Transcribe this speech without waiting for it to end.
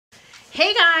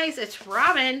Hey guys, it's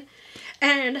Robin,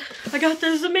 and I got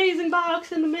this amazing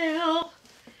box in the mail.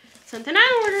 Something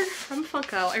I ordered from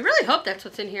Funko. I really hope that's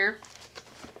what's in here,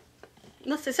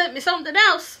 unless they sent me something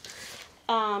else.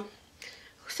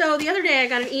 So the other day I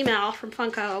got an email from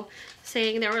Funko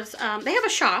saying there was, they have a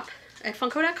shop at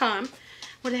Funko.com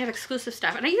where they have exclusive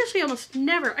stuff. And I usually I've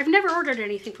never ordered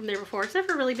anything from there before. It's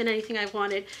never really been anything I've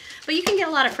wanted. But you can get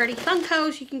a lot of Freddy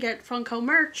Funkos. You can get Funko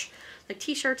merch, like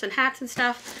t-shirts and hats and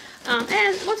stuff.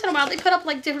 And once in a while they put up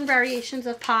like different variations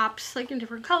of Pops, like in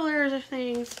different colors or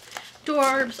things.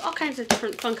 Dorbs, all kinds of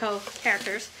different Funko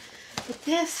characters. But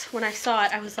this, when I saw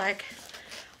it, I was like,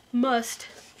 must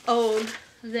own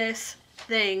this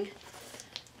thing.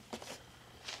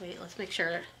 Wait, let's make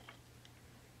sure.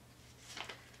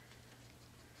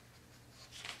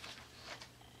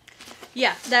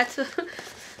 Yeah, that's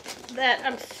that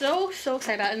I'm so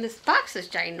excited about. And this box is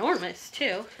ginormous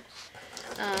too.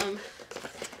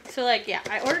 So like, yeah,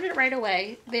 I ordered it right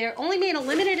away. They only made a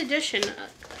limited edition.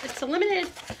 It's a limited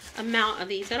amount of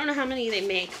these. I don't know how many they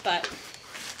make, but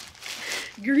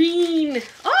green.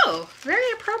 Oh, very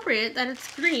appropriate that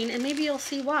it's green, and maybe you'll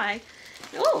see why.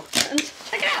 Oh, and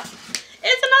check it out.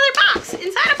 It's another box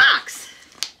inside a box.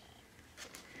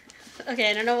 Okay,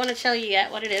 and I don't want to tell you yet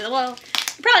what it is. Well,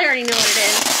 you probably already know what it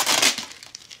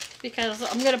is because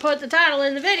I'm going to put the title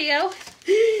in the video.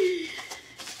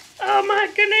 Oh my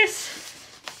goodness.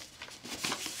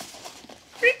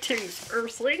 Greetings,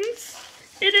 Earthlings.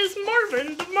 It is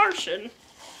Marvin the Martian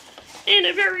in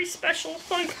a very special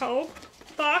Funko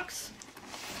box.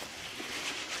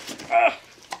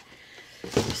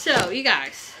 So, you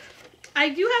guys, I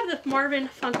do have the Marvin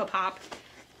Funko Pop,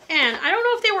 and I don't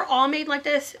know if they were all made like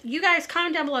this. You guys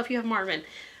comment down below if you have Marvin.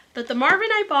 But the Marvin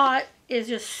I bought is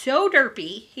just so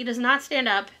derpy. He does not stand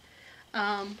up.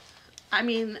 I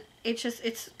mean,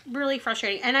 it's really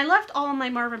frustrating. And I left all of my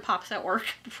Marvin Pops at work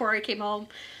before I came home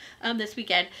this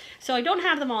weekend. So I don't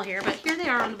have them all here, but here they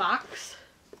are on the box.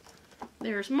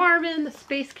 There's Marvin, the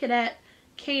Space Cadet,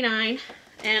 K9,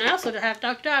 and I also have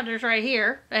Duck Dodgers right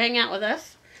here to hang out with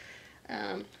us.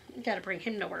 Gotta bring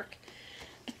him to work.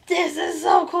 But this is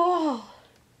so cool!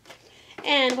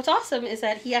 And what's awesome is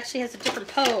that he actually has a different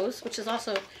pose, which is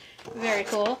also very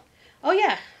cool. Oh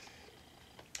yeah.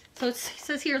 So it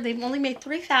says here they've only made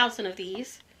 3,000 of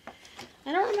these.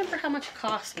 I don't remember how much it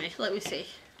cost me. Let me see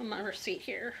on my receipt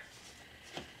here.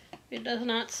 It does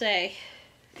not say.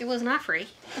 It was not free.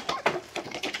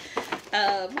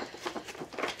 Let's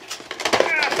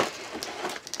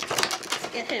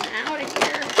get him out of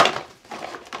here.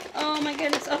 Oh my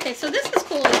goodness. Okay, so this is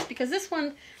cool because this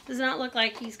one does not look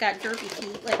like he's got derpy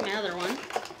feet like my other one.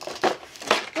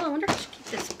 Oh, I wonder if I should keep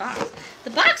this box. The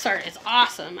box art is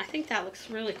awesome. I think that looks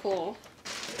really cool.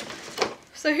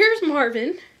 So here's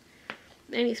Marvin.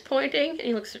 And he's pointing. And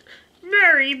he looks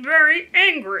very, very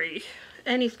angry.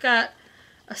 And he's got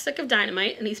a stick of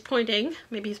dynamite. And he's pointing.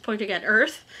 Maybe he's pointing at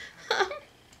Earth.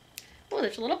 Oh,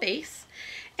 there's a little base.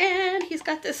 And he's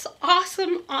got this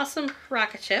awesome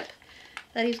rocket ship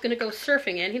that he's going to go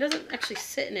surfing in. He doesn't actually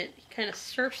sit in it. He kind of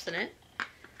surfs in it.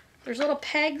 There's little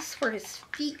pegs for his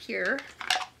feet here.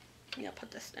 Yeah, I'll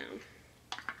put this down.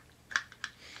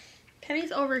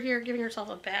 Penny's over here giving herself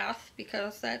a bath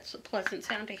because that's a pleasant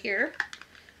sound to hear.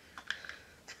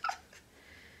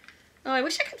 Oh, I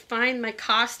wish I could find my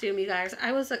costume, you guys.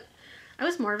 I was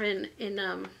Marvin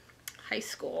in high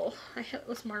school. I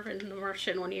was Marvin the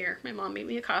Martian one year. My mom made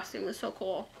me a costume. It was so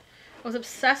cool. I was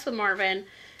obsessed with Marvin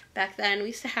back then. We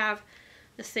used to have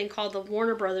this thing called the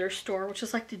Warner Brothers store, which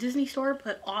is like the Disney store,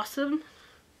 but awesome.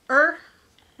 I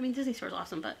mean, Disney store is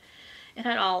awesome, but it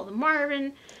had all the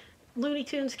Marvin, Looney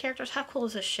Tunes characters. How cool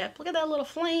is this ship? Look at that little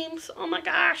flames. Oh my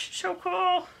gosh, so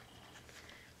cool.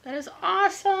 That is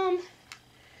awesome.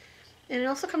 And it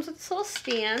also comes with this little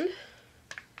stand.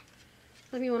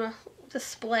 If you want to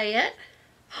display it.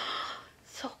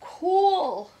 So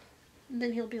cool. And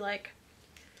then he'll be like,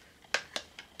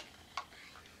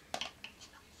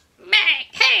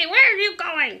 hey, where are you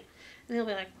going? And he'll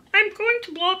be like, I'm going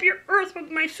to blow up your Earth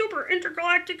with my super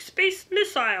intergalactic space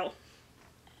missile.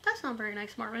 That's not very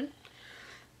nice, Marvin.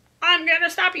 I'm gonna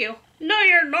stop you. No,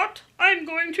 you're not. I'm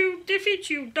going to defeat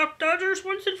you, Duck Dodgers,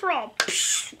 once and for all.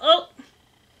 Oh.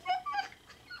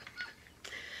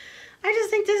 I just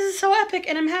think this is so epic,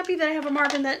 and I'm happy that I have a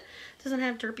Marvin that doesn't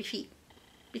have derpy feet.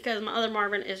 Because my other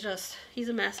Marvin is just, he's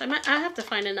a mess. I have to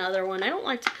find another one. I don't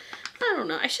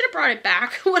know. I should have brought it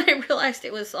back when I realized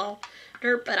it was all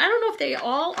dirt, but I don't know if they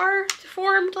all are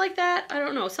deformed like that. I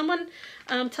don't know. Someone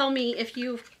tell me if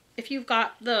you've if you've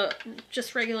got the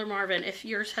just regular Marvin, if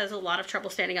yours has a lot of trouble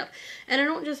standing up. And I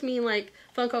don't just mean like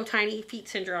Funko tiny feet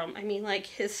syndrome. I mean like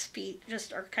his feet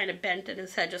just are kind of bent and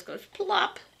his head just goes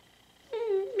plop.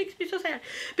 Makes me so sad.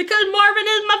 Because Marvin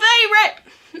is my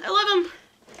favorite. I love him.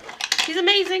 He's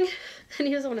amazing. And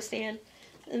he doesn't want to stand.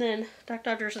 And then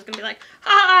Dr. Dodgers is going to be like,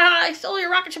 ah, I stole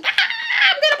your rocket ship. Ah,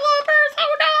 I'm going to blow up Earth.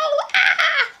 Oh no.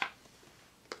 Ah.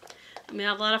 I'm going to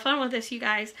have a lot of fun with this, you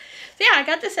guys. So yeah, I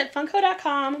got this at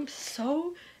Funko.com. I'm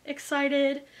so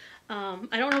excited. I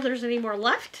don't know if there's any more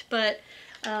left, but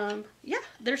yeah,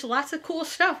 there's lots of cool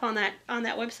stuff on that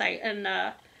website. And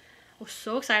I was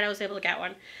so excited I was able to get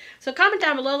one. So comment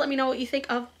down below. Let me know what you think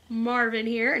of Marvin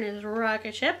here and his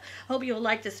rocket ship. Hope you will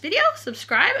like this video,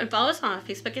 subscribe, and follow us on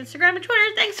Facebook, Instagram, and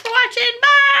Twitter. Thanks for watching.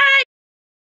 Bye!